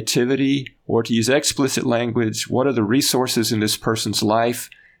creativity, or to use explicit language, what are the resources in this person's life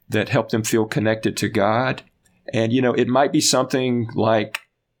that help them feel connected to God? And, it might be something like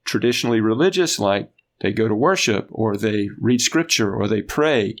traditionally religious, like they go to worship, or they read scripture, or they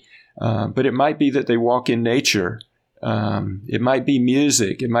pray. But it might be that they walk in nature. It might be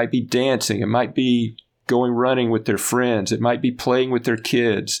music. It might be dancing. It might be going running with their friends. It might be playing with their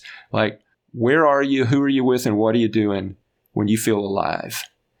kids. Like, where are you? Who are you with? And what are you doing when you feel alive?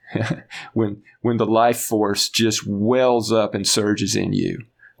 when the life force just wells up and surges in you,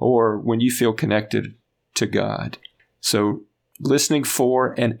 or when you feel connected to God. So listening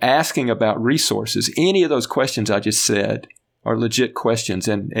for and asking about resources. Any of those questions I just said are legit questions.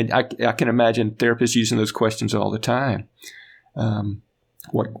 And I can imagine therapists using those questions all the time.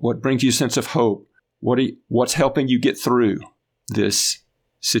 What brings you a sense of hope? What's helping you get through this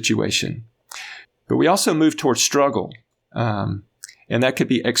situation? But we also move towards struggle. And that could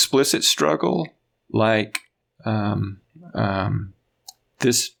be explicit struggle, like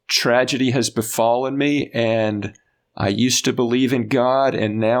this tragedy has befallen me and I used to believe in God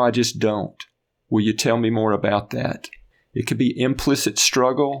and now I just don't. Will you tell me more about that? It could be implicit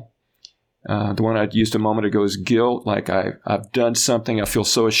struggle. The one I used a moment ago is guilt, like I've done something, I feel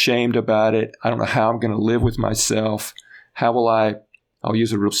so ashamed about it. I don't know how I'm going to live with myself. How will I'll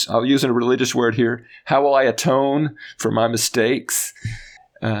use a religious word here. How will I atone for my mistakes,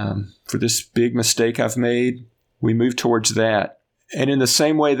 for this big mistake I've made? We move towards that. And in the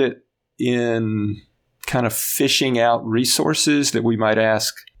same way that in kind of fishing out resources, that we might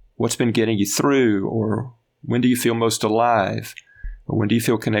ask, what's been getting you through? Or when do you feel most alive? Or when do you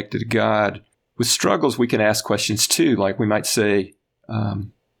feel connected to God? With struggles, we can ask questions too. Like we might say,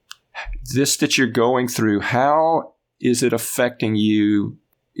 this that you're going through, how is it affecting you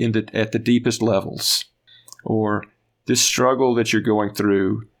at the deepest levels? Or this struggle that you're going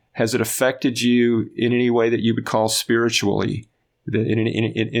through, has it affected you in any way that you would call spiritually? In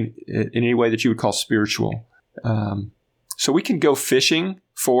any way that you would call spiritual? So we can go fishing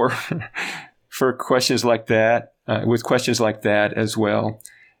for for questions like that, with questions like that as well.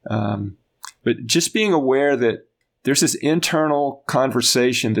 But just being aware that there's this internal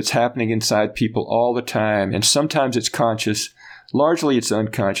conversation that's happening inside people all the time. And sometimes it's conscious. Largely it's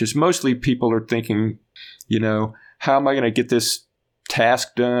unconscious. Mostly people are thinking, how am I going to get this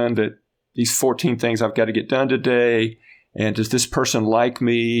task done, that these 14 things I've got to get done today? And does this person like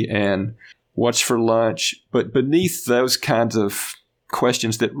me? And what's for lunch? But beneath those kinds of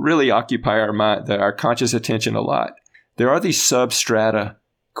questions that really occupy our mind, that our conscious attention a lot, there are these substrata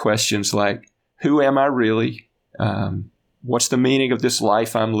questions like, who am I really? What's the meaning of this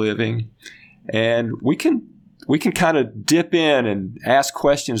life I'm living? And we can kind of dip in and ask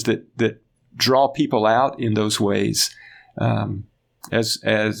questions that draw people out in those ways,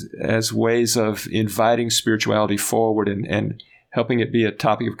 as ways of inviting spirituality forward and helping it be a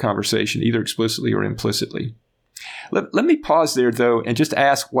topic of conversation, either explicitly or implicitly. Let me pause there, though, and just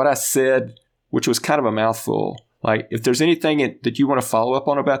ask what I said, which was kind of a mouthful. Like, if there's anything that you want to follow up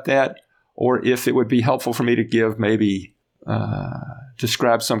on about that, or if it would be helpful for me to give maybe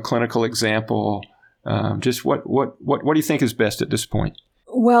describe some clinical example. Just what do you think is best at this point?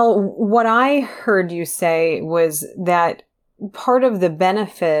 Well, what I heard you say was that part of the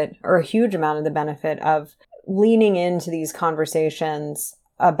benefit, or a huge amount of the benefit, of leaning into these conversations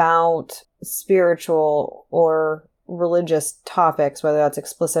about spiritual or religious topics, whether that's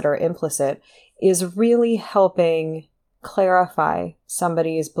explicit or implicit, is really helping clarify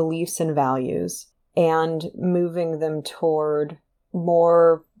somebody's beliefs and values and moving them toward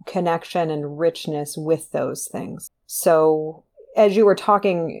more connection and richness with those things. So as you were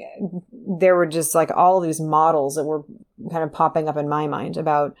talking, there were just like all these models that were kind of popping up in my mind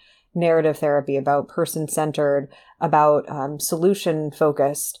about narrative therapy, about person-centered, about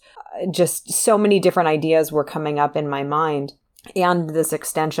solution-focused. Just so many different ideas were coming up in my mind. And this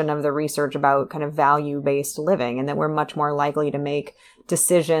extension of the research about kind of value-based living, and that we're much more likely to make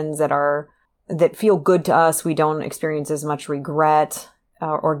decisions that feel good to us. We don't experience as much regret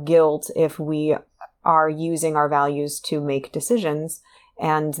or guilt if we are using our values to make decisions,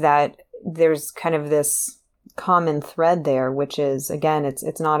 and that there's kind of this common thread there, which is, again,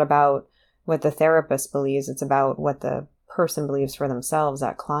 it's not about what the therapist believes, it's about what the person believes for themselves,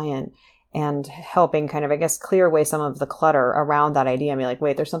 that client, and helping kind of, I guess, clear away some of the clutter around that idea and be like,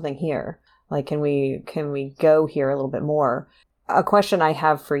 wait, there's something here. Like, can we go here a little bit more? A question I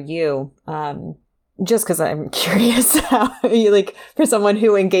have for you, just because I'm curious how you, like, for someone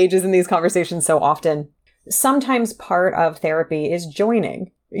who engages in these conversations so often, sometimes part of therapy is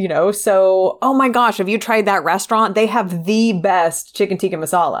joining, so, oh my gosh, have you tried that restaurant? They have the best chicken tikka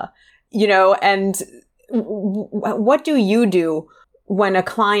masala, and what do you do when a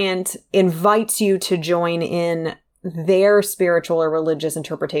client invites you to join in their spiritual or religious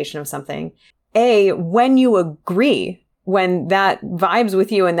interpretation of something? A, when you agree, when that vibes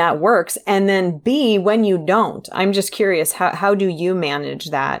with you and that works, and then B, when you don't. I'm just curious, how do you manage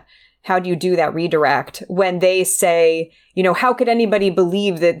that? How do you do that redirect when they say, how could anybody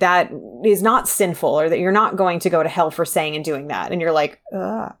believe that is not sinful, or that you're not going to go to hell for saying and doing that? And you're like,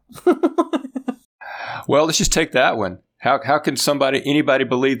 ugh. Well, let's just take that one. How can anybody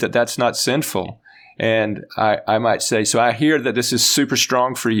believe that that's not sinful? And I might say, so I hear that this is super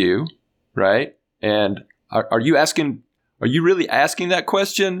strong for you, right? And are you really asking that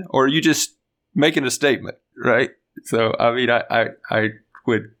question, or are you just making a statement, right? So, I mean, I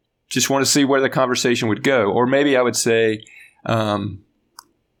would just want to see where the conversation would go. Or maybe I would say,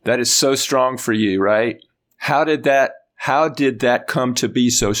 that is so strong for you, right? How did that come to be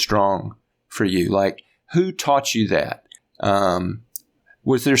so strong for you? Like, who taught you that?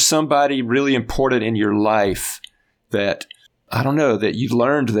 Was there somebody really important in your life that, I don't know, that you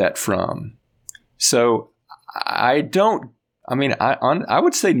learned that from? So I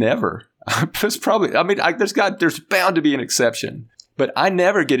would say never. There's probably, I mean, there's bound to be an exception, but I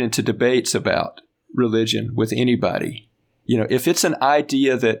never get into debates about religion with anybody. If it's an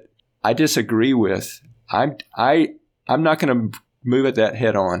idea that I disagree with, I'm not going to move at that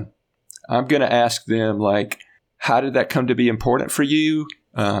head on. I'm going to ask them, like, how did that come to be important for you?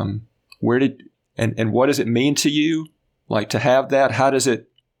 And what does it mean to you? Like, to have that, how does it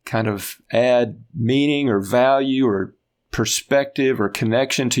kind of add meaning or value or perspective or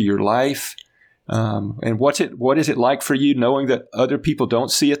connection to your life? And what is it like for you knowing that other people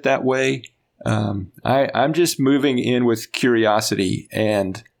don't see it that way? I'm just moving in with curiosity,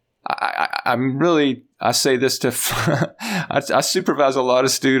 and I say this to, I supervise a lot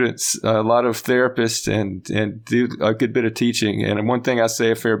of students, a lot of therapists, and do a good bit of teaching. And one thing I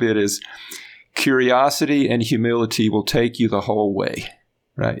say a fair bit is curiosity and humility will take you the whole way,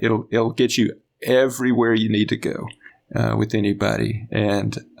 right? It'll get you everywhere you need to go with anybody.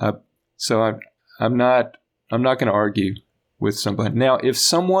 And so I'm not going to argue with somebody. Now, if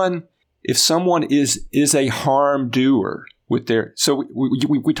someone is a harm doer with so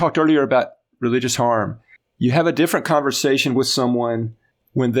we talked earlier about religious harm. You have a different conversation with someone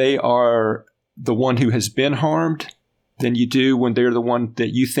when they are the one who has been harmed than you do when they're the one that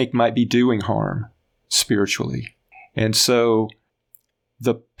you think might be doing harm spiritually. And so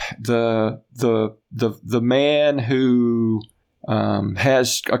the man who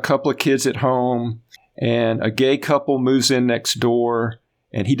has a couple of kids at home and a gay couple moves in next door,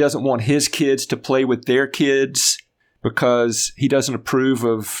 and he doesn't want his kids to play with their kids because he doesn't approve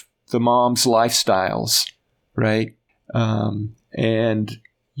of the mom's lifestyles, right? And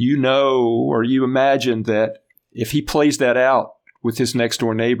or you imagine that if he plays that out with his next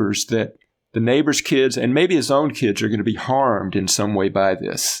door neighbors, that the neighbor's kids and maybe his own kids are going to be harmed in some way by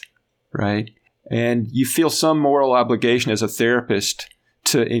this, right? And you feel some moral obligation as a therapist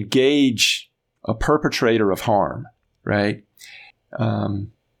to engage a perpetrator of harm, right?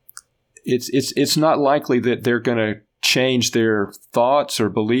 It's not likely that they're going to change their thoughts or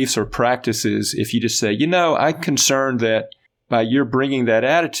beliefs or practices if you just say, I'm concerned that by your bringing that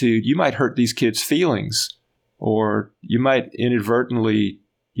attitude, you might hurt these kids' feelings, or you might inadvertently,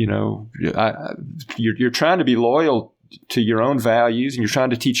 you're trying to be loyal to your own values and you're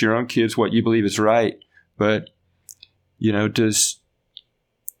trying to teach your own kids what you believe is right. But, does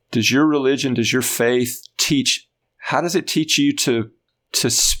your religion, does your faith teach, how does it teach you to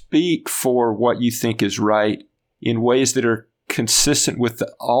speak for what you think is right in ways that are consistent with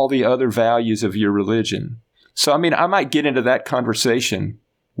all the other values of your religion? So, I might get into that conversation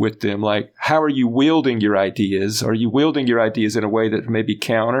with them, like, how are you wielding your ideas? Are you wielding your ideas in a way that may be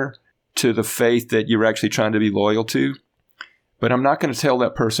counter to the faith that you're actually trying to be loyal to? But I'm not going to tell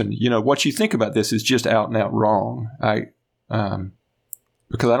that person, what you think about this is just out and out wrong.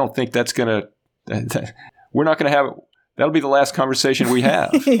 Because I don't think that's going to, we're not going to have, that'll be the last conversation we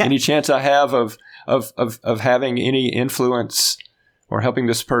have. Yeah. Any chance I have of having any influence or helping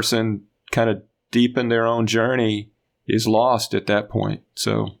this person kind of deepen their own journey is lost at that point.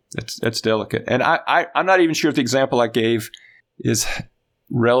 So that's delicate. And I'm not even sure if the example I gave is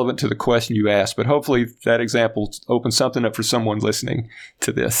relevant to the question you asked, but hopefully that example opens something up for someone listening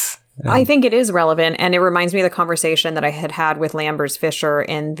to this. I think it is relevant, and it reminds me of the conversation that I had with Lambers Fisher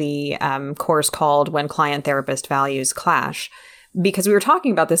in the course called When Client Therapist Values Clash, because we were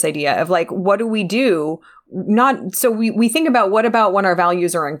talking about this idea of, like, what do we do? We think about what about when our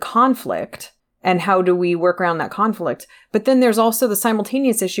values are in conflict, and how do we work around that conflict? But then there's also the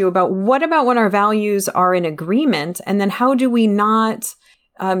simultaneous issue about what about when our values are in agreement, and then how do we not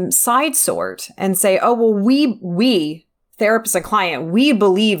side sort and say, oh, well, we therapist and client, we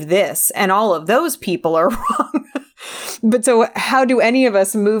believe this, and all of those people are wrong. But so how do any of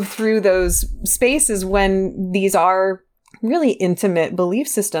us move through those spaces when these are really intimate belief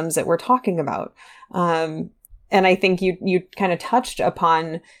systems that we're talking about? And I think you kind of touched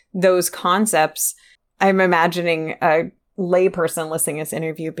upon those concepts. I'm imagining a layperson listening to this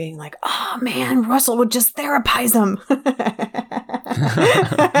interview being like, oh man, Russell would just therapize them.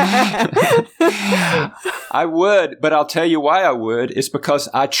 I would, but I'll tell you why I would. It's because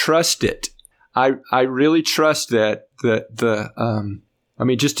I trust it. I really trust that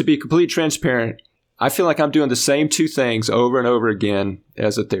just to be completely transparent, I feel like I'm doing the same two things over and over again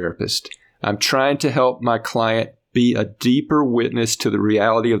as a therapist. I'm trying to help my client be a deeper witness to the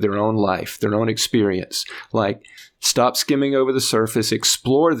reality of their own life, their own experience. Like, stop skimming over the surface,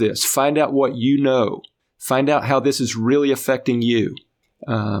 explore this, find out what you know, find out how this is really affecting you.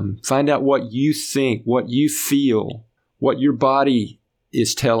 Find out what you think, what you feel, what your body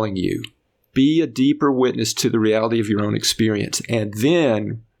is telling you. Be a deeper witness to the reality of your own experience. And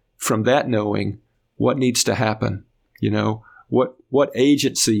then from that knowing what needs to happen, what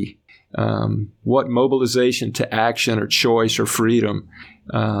agency, what mobilization to action or choice or freedom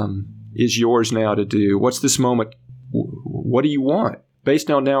is yours now to do. What's this moment? What do you want? Based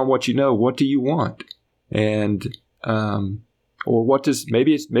on now what you know, what do you want? And or what does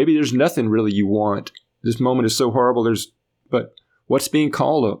maybe there's nothing really you want. This moment is so horrible. But what's being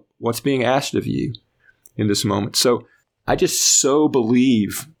called up? What's being asked of you in this moment? So I just so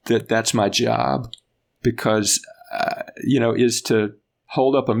believe that that's my job, because is to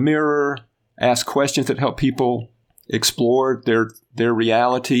hold up a mirror, ask questions that help people explore their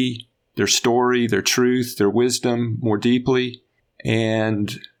reality, their story, their truth, their wisdom more deeply,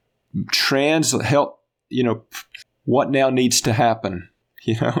 and help, what now needs to happen,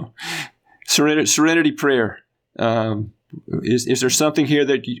 serenity prayer. Is there something here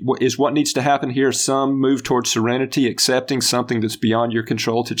that is what needs to happen here? Some move towards serenity, accepting something that's beyond your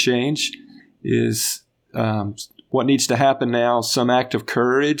control to change. Is what needs to happen now some act of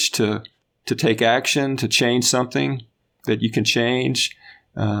courage to take action, to change something that you can change?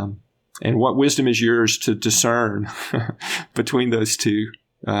 And what wisdom is yours to discern between those two?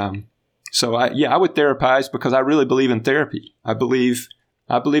 So I would therapize because I really believe in therapy. I believe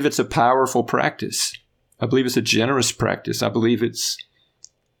it's a powerful practice. I believe it's a generous practice. I believe it's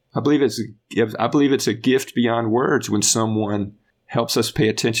a gift beyond words when someone helps us pay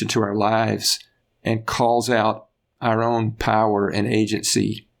attention to our lives and calls out our own power and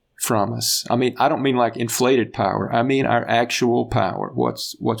agency from us. I mean, I don't mean like inflated power. I mean our actual power.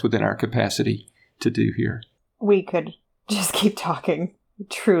 What's within our capacity to do here. We could just keep talking.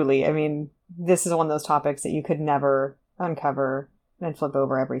 Truly. I mean, this is one of those topics that you could never uncover and flip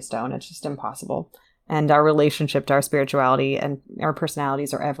over every stone. It's just impossible. And our relationship to our spirituality and our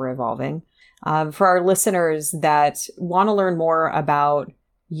personalities are ever evolving. For our listeners that want to learn more about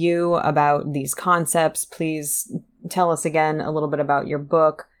you, about these concepts, please tell us again a little bit about your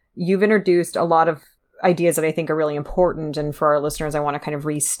book. You've introduced a lot of ideas that I think are really important. And for our listeners, I want to kind of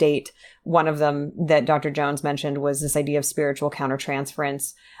restate one of them that Dr. Jones mentioned was this idea of spiritual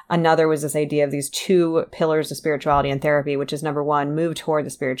countertransference. Another was this idea of these two pillars of spirituality and therapy, which is number one, move toward the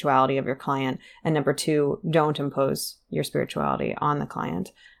spirituality of your client. And number two, don't impose your spirituality on the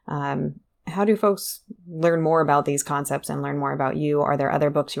client. How do folks learn more about these concepts and learn more about you? Are there other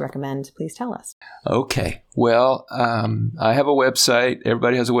books you recommend? Please tell us. Okay. Well, I have a website.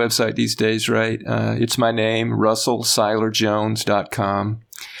 Everybody has a website these days, right? It's my name, RussellSeilerJones.com.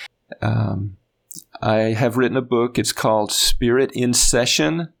 I have written a book. It's called Spirit in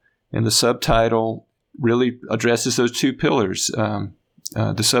Session, and the subtitle really addresses those two pillars.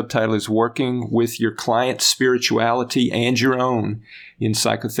 The subtitle is Working with Your Client's Spirituality and Your Own in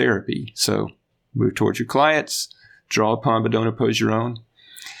Psychotherapy. So move towards your clients, draw upon but don't oppose your own.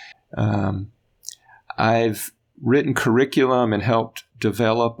 I've written curriculum and helped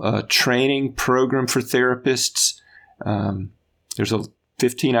develop a training program for therapists. There's a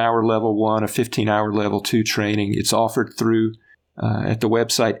 15-hour level 1, a 15-hour level 2 training. It's offered through at the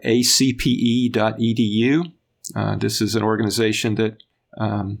website acpe.edu. This is an organization that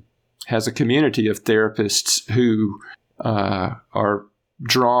has a community of therapists who are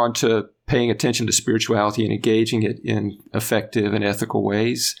drawn to paying attention to spirituality and engaging it in effective and ethical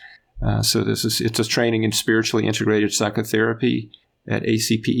ways. So it's a training in spiritually integrated psychotherapy at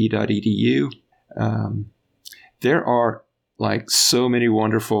acpe.edu. There are so many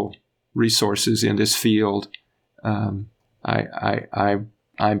wonderful resources in this field. I'm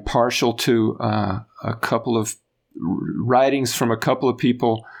partial to a couple of writings from a couple of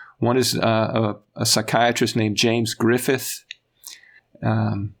people. One is a psychiatrist named James Griffith,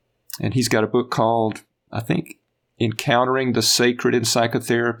 and he's got a book called, I think, Encountering the Sacred in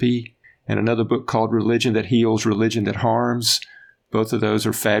Psychotherapy, and another book called Religion That Heals, Religion That Harms. Both of those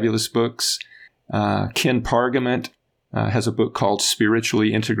are fabulous books. Ken Pargament has a book called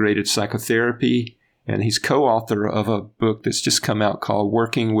Spiritually Integrated Psychotherapy, and he's co-author of a book that's just come out called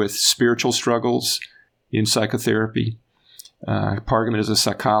Working with Spiritual Struggles in Psychotherapy. Pargament is a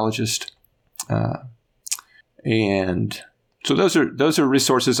psychologist. And so those are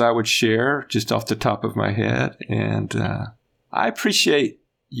resources I would share just off the top of my head. And I appreciate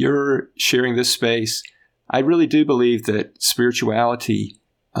your sharing this space. I really do believe that spirituality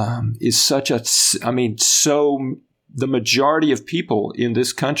is the majority of people in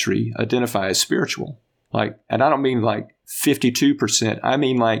this country identify as spiritual. And I don't mean 52%. I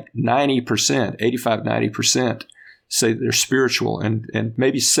mean 90%, 85, 90% say they're spiritual, and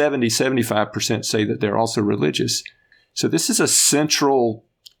maybe 70, 75% say that they're also religious. So this is a central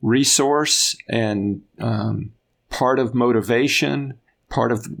resource and part of motivation,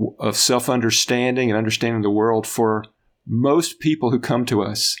 part of self-understanding and understanding the world for most people who come to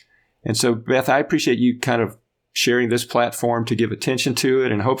us. And so, Beth, I appreciate you kind of sharing this platform to give attention to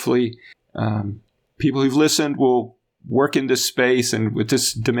it. And hopefully people who've listened will work in this space and with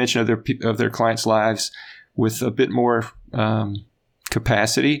this dimension of their clients' lives with a bit more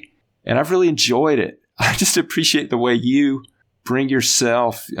capacity. And I've really enjoyed it. I just appreciate the way you bring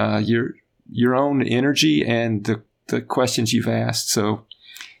yourself, your own energy and the questions you've asked. So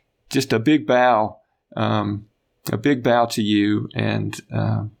just a big bow to you and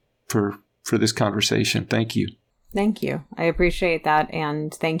for this conversation. Thank you. Thank you. I appreciate that.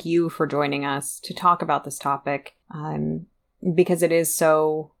 And thank you for joining us to talk about this topic because it is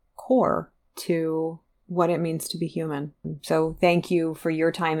so core to what it means to be human. So thank you for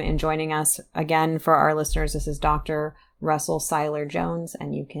your time in joining us. Again, for our listeners, this is Dr. Russell Seiler Jones,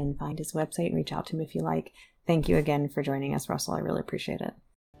 and you can find his website and reach out to him if you like. Thank you again for joining us, Russell. I really appreciate it.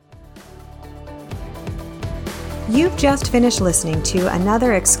 You've just finished listening to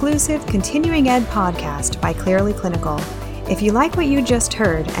another exclusive Continuing Ed podcast by Clearly Clinical. If you like what you just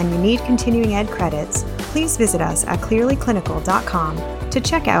heard and you need Continuing Ed credits, please visit us at clearlyclinical.com to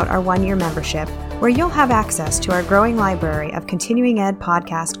check out our one-year membership, where you'll have access to our growing library of Continuing Ed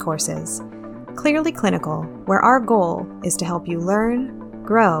podcast courses. Clearly Clinical, where our goal is to help you learn,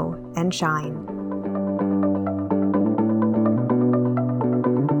 grow, and shine.